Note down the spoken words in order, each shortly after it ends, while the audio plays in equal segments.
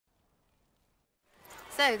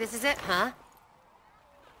So, this is it, huh?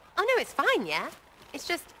 Oh no, it's fine, yeah? It's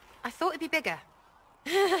just, I thought it'd be bigger.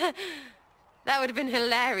 That would have been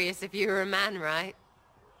hilarious if you were a man, right?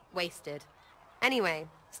 Wasted. Anyway,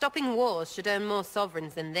 stopping wars should earn more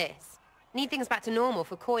sovereigns than this. Need things back to normal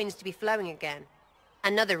for coins to be flowing again.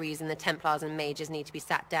 Another reason the Templars and mages need to be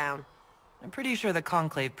sat down. I'm pretty sure the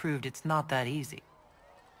Conclave proved it's not that easy.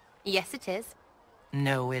 Yes, it is.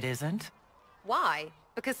 No, it isn't. Why?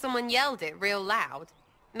 Because someone yelled it real loud?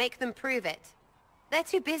 Make them prove it. They're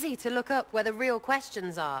too busy to look up where the real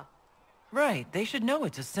questions are. Right, they should know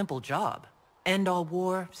it's a simple job. End all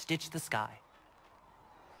war, stitch the sky.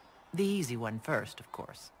 The easy one first, of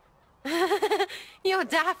course. You're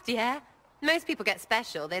daft, yeah? Most people get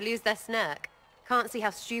special, they lose their snark. Can't see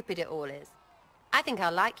how stupid it all is. I think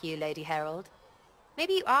I'll like you, Lady Herald.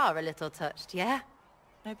 Maybe you are a little touched, yeah?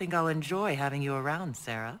 I think I'll enjoy having you around,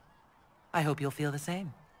 Sera. I hope you'll feel the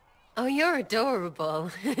same. Oh, you're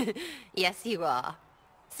adorable. Yes, you are.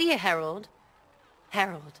 See you, Herald.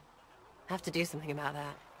 Herald. I have to do something about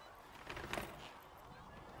that.